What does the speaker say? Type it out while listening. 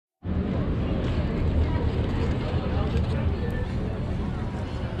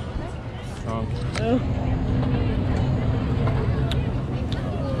Oh.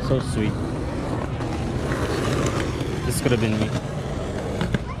 So sweet. This could have been me.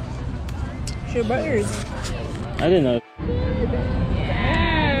 She brought yours. I didn't know.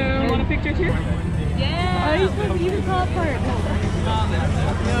 Yeah. You want a picture too? Yeah. Oh, you're supposed to use the top part.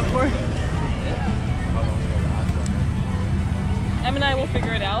 Yeah, of course. Em and I will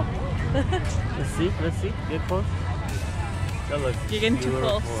figure it out. Let's see. Get close. That looks You're getting too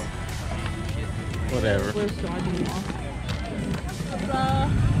beautiful. close. Whatever. Where's Jordan?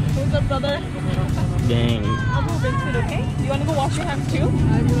 What's up, brother? Dang. I'll go rinse it, okay? You want to go wash your hands too?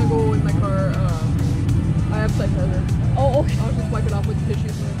 I'm gonna go in my car. I have sanitizer. Oh, okay. I'll just wipe it off with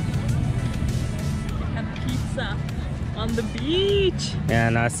tissues. And pizza on the beach. Yeah,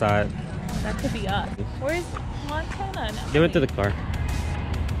 and I saw it. That could be us. Where's Montana now? They went to the car.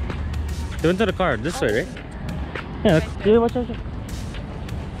 They went to the car. This way, right? Yeah, watch out.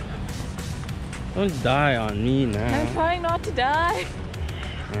 Don't die on me now. I'm trying not to die.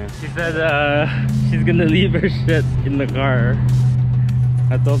 Yeah. She said she's gonna leave her shit in the car.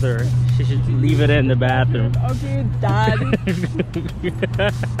 I told her she should leave it in the bathroom. Okay, Dad.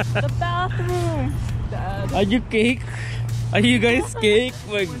 The bathroom. Dad. Are you cake? Are you guys cake?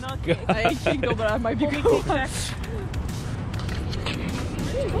 My We're not God. cake. I ate cake though, but I might be Check.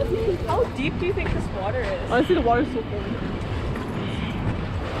 How deep do you think this water is? Honestly, the water's so cold.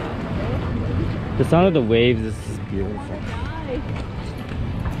 The sound of the waves is just beautiful.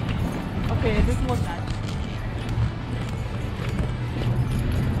 Okay, this one nice.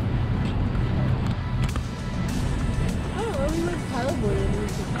 I don't know, we like paddleboarding and it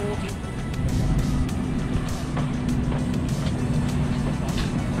was so cold.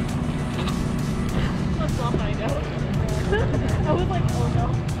 Let's not find out. I was like, oh no.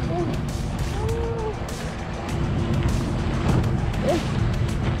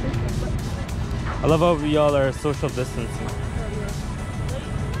 I love how we all are social distancing.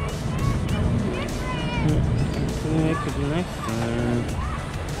 Yeah, it could be nice.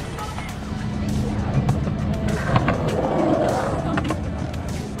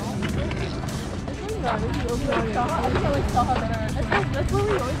 That's where we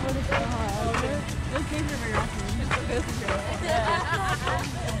always want to go. Those games are very awesome.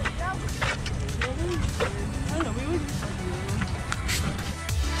 I don't know, we would just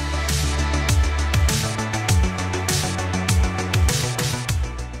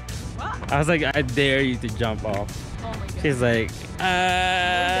I was like, I dare you to jump off. Oh my god. She's like, Diving.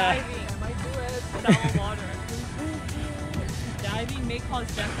 I might do it without water. Diving may cause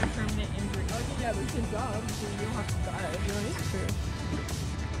death or permanent injury. Okay, yeah, but it's a job, so you don't have to die. You know what I mean? True.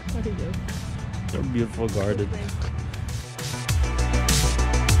 I think so. a beautiful garden.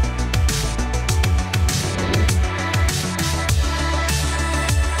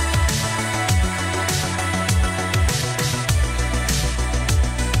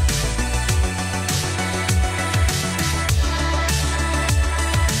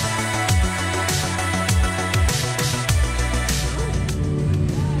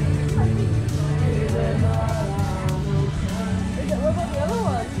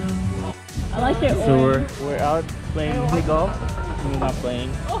 So we're out playing mini golf. We're not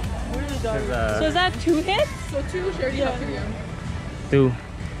playing. So is that 2 hits? So 2 shared video. 2.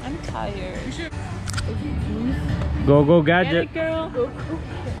 I'm tired. Go Get gadget. it, girl. Go.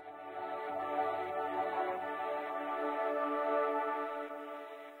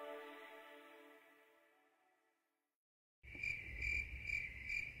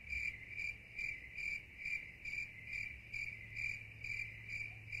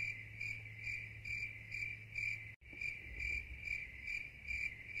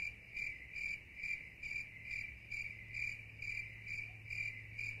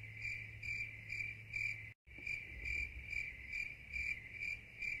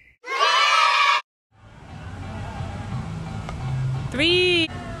 Three.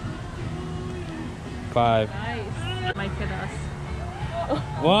 5. Nice. Might hit us.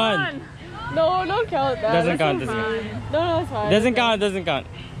 1. No, don't count that. Doesn't That's count, so doesn't fine. count. No, it's fine. Doesn't count, doesn't count.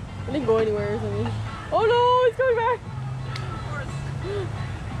 I didn't go anywhere or something. Oh no, it's coming back.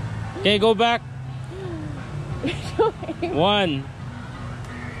 Okay, go back. 1.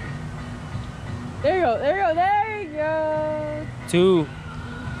 There you go, there you go, there you go. 2.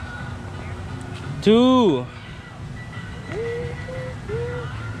 2.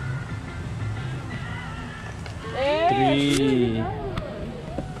 3.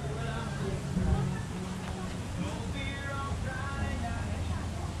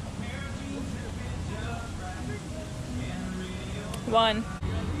 1.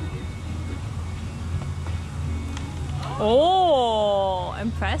 Oh,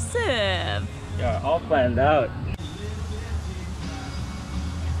 impressive. Yeah, all planned out.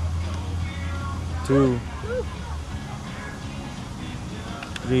 2,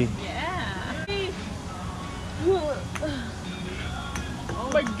 3. Yeah. Oh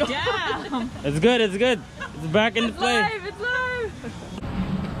my god. Damn. It's good, it's good. It's back into play. It's live.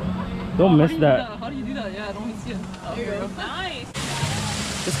 Don't miss that. How do you do that? Yeah, I don't want to see it. Oh, there you go. Nice.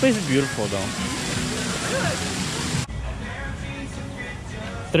 This place is beautiful though.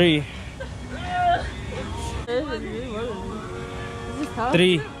 3,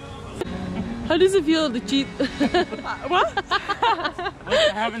 3. How does it feel to cheat? What?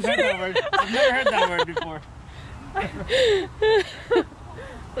 I haven't heard that word. I've never heard that word before.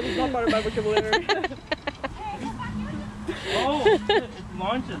 That is not part of my vocabulary. Oh, it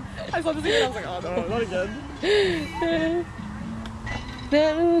launches. I saw this again, I was like, oh no, not again.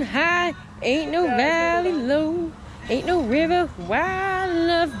 Mountain high, ain't no valley low, ain't no river wild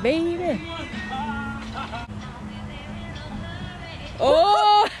enough, baby.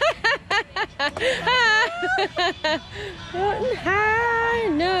 Oh! Mountain high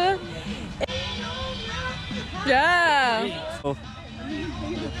enough. Yeah.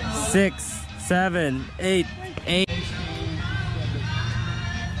 6, 7, 8, 8.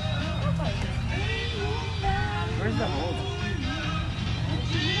 Where's the hole?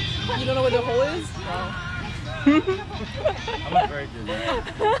 You don't know where the hole is? I'm a virgin.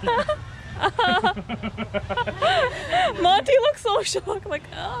 Monty looks so shocked, like,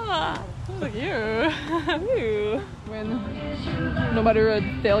 ah. I was like, ew. Ew. When no matter the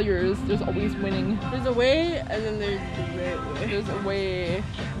failures, there's always winning. There's a way, and then there's the way. There's a way.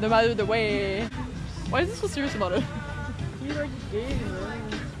 No matter the way. Why is this so serious about it?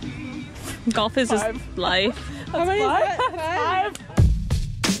 Golf is his life. How many is that? 5?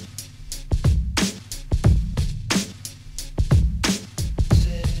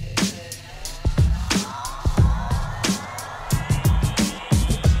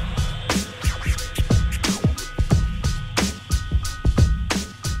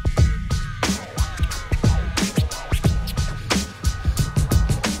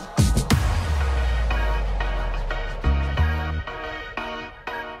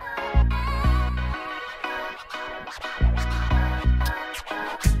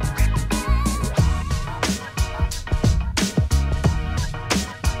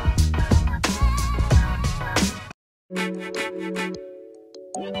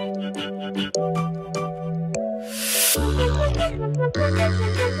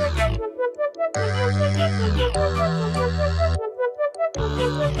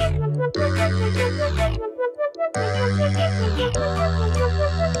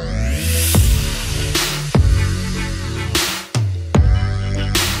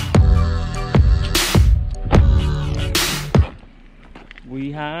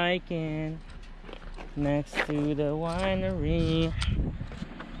 We hiking next to the winery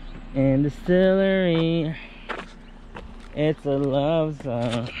and distillery. It's a love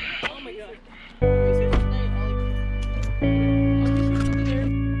song. Oh my god.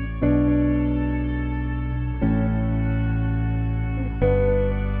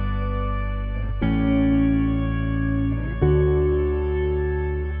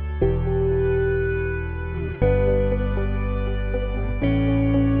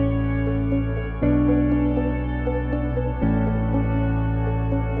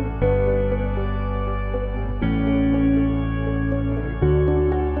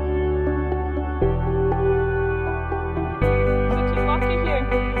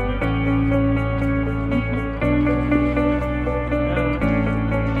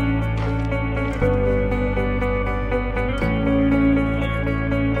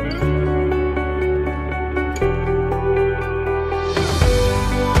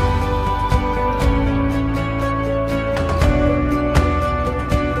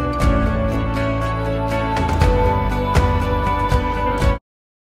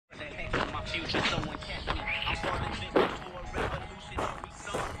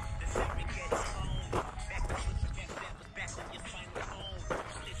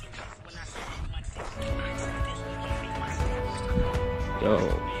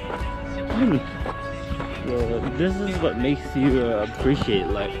 This is what makes you appreciate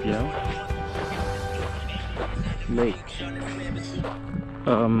life, you know? Like,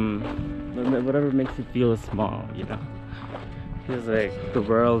 whatever makes you feel small, you know? Feels like the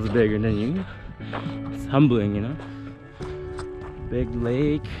world's bigger than you. It's humbling, you know? Big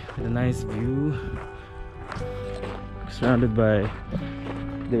lake with a nice view, surrounded by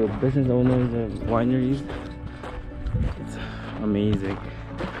the business owners and wineries. It's amazing.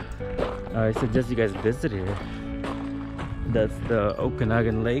 I suggest you guys visit here. That's the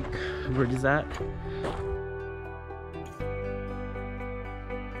Okanagan Lake bridge is at.